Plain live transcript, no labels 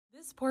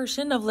This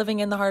portion of Living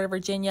in the Heart of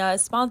Virginia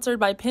is sponsored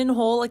by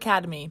Pinhole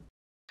Academy.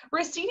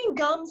 Receding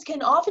gums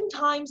can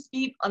oftentimes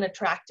be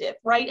unattractive,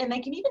 right? And they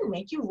can even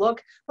make you look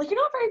like you're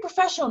not very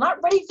professional,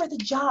 not ready for the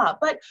job.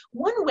 But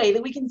one way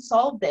that we can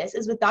solve this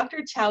is with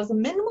Dr. Chao's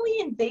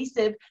minimally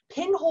invasive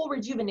pinhole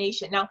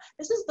rejuvenation. Now,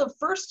 this is the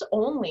first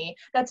only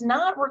that's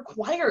not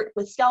required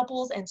with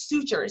scalpels and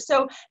sutures.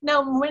 So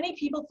now many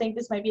people think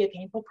this might be a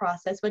painful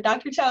process, but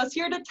Dr. Chao is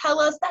here to tell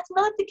us that's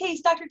not the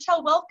case. Dr.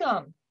 Chao,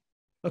 welcome.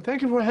 Well,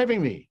 thank you for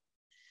having me.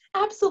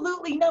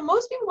 Absolutely. Now,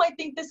 most people might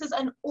think this is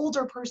an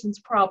older person's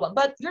problem,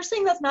 but you're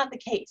saying that's not the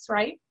case,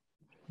 right?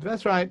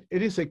 That's right.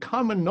 It is a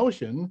common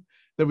notion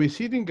that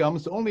receding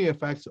gums only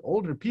affects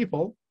older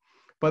people,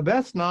 but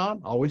that's not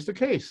always the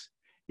case.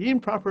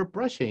 Improper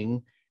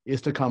brushing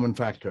is the common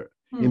factor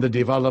in the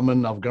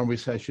development of gum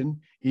recession,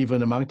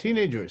 even among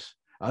teenagers.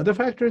 Other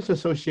factors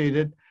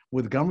associated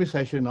with gum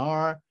recession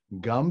are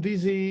gum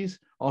disease,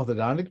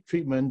 orthodontic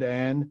treatment,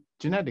 and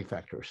genetic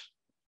factors.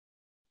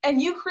 And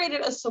you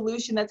created a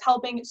solution that's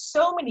helping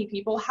so many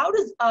people. How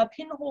does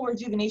pinhole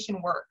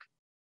rejuvenation work?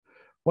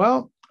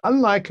 Well,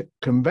 unlike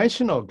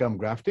conventional gum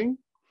grafting,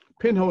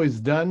 pinhole is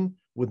done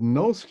with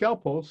no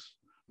scalpels,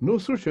 no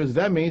sutures.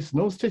 That means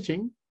no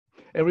stitching.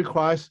 It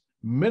requires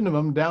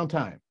minimum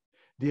downtime.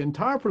 The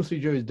entire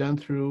procedure is done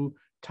through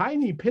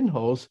tiny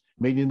pinholes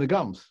made in the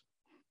gums.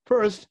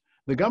 First,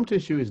 the gum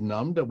tissue is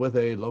numbed with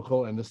a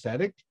local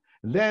anesthetic.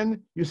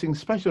 Then, using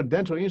special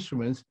dental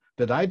instruments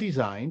that I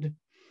designed,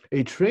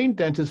 a trained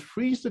dentist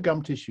frees the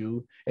gum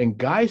tissue and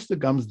guides the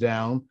gums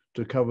down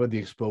to cover the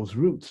exposed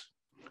roots.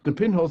 The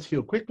pinholes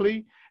heal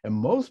quickly, and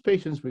most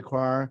patients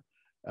require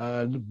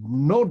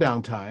no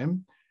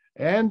downtime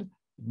and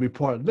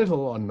report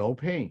little or no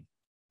pain.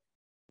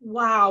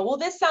 Wow. Well,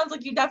 this sounds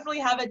like you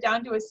definitely have it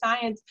down to a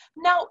science.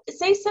 Now,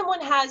 say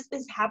someone has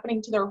this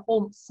happening to their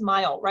whole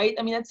smile, right?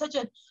 I mean, that's such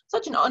an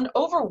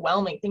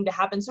overwhelming thing to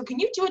happen. So can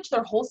you do it to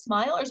their whole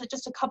smile, or is it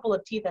just a couple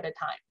of teeth at a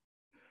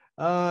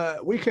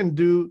time? We can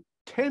do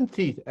 10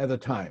 teeth at a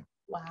time.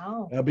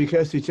 Wow.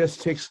 Because it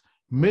just takes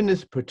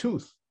minutes per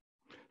tooth.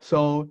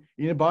 So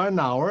in about an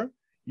hour,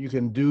 you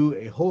can do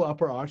a whole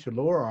upper arch, a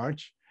lower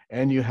arch,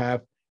 and you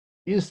have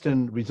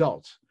instant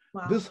results.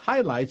 Wow. This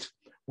highlights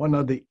one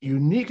of the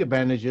unique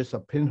advantages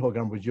of pinhole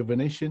gum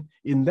rejuvenation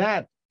in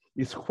that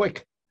it's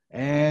quick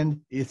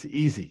and it's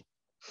easy.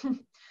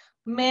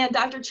 Man,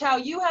 Dr. Chao,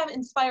 you have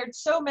inspired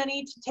so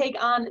many to take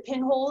on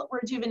pinhole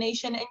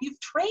rejuvenation, and you've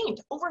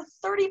trained over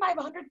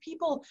 3,500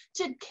 people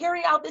to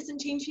carry out this and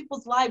change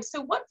people's lives.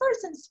 So what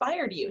first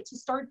inspired you to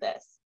start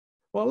this?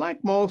 Well,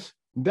 like most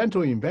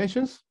dental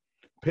inventions,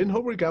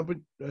 pinhole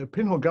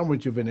gum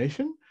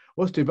rejuvenation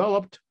was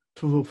developed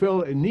to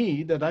fulfill a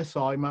need that I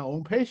saw in my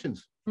own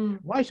patients.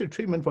 Why should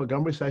treatment for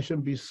gum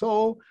recession be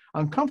so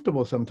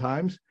uncomfortable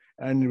sometimes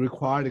and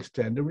require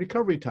extended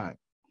recovery time?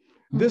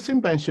 This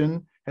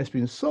invention has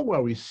been so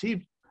well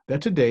received that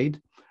to date,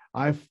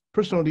 I've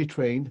personally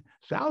trained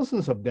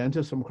thousands of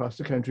dentists from across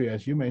the country,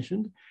 as you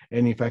mentioned,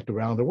 and in fact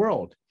around the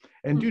world.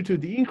 And due to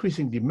the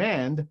increasing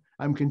demand,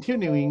 I'm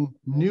continuing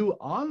new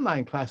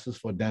online classes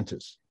for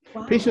dentists.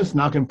 Wow. Patients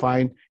now can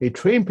find a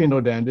trained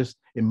pinhole dentist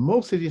in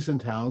most cities and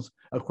towns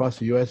across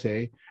the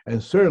USA,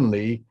 and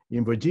certainly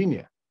in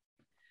Virginia.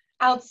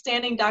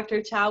 Outstanding,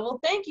 Dr. Chao. Well,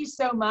 thank you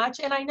so much.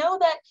 And I know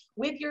that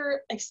with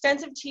your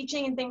extensive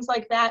teaching and things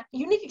like that,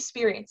 unique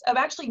experience of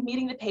actually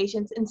meeting the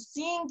patients and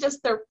seeing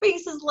just their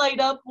faces light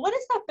up, what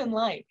has that been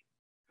like?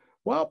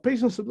 Well,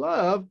 patients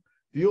love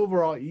the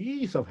overall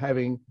ease of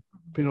having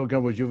pinhole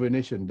gum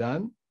rejuvenation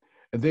done.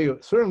 And they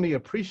certainly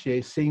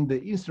appreciate seeing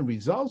the instant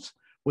results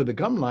with the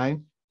gum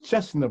line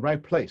just in the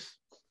right place.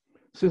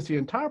 Since the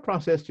entire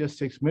process just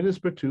takes minutes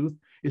per tooth,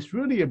 it's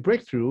really a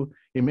breakthrough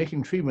in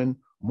making treatment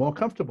more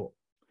comfortable.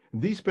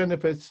 These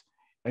benefits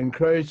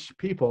encourage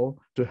people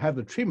to have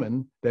the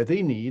treatment that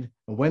they need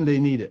when they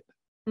need it.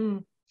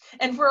 And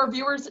for our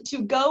viewers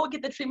to go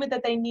get the treatment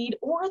that they need,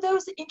 or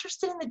those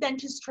interested in the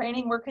dentist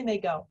training, where can they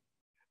go?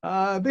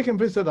 They can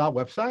visit our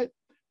website,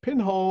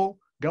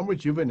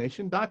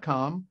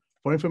 pinholegumrejuvenation.com,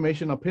 for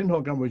information on pinhole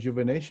gum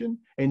rejuvenation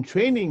and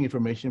training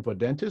information for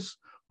dentists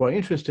who are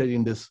interested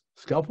in this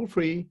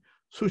scalpel-free,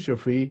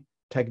 suture-free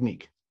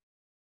technique.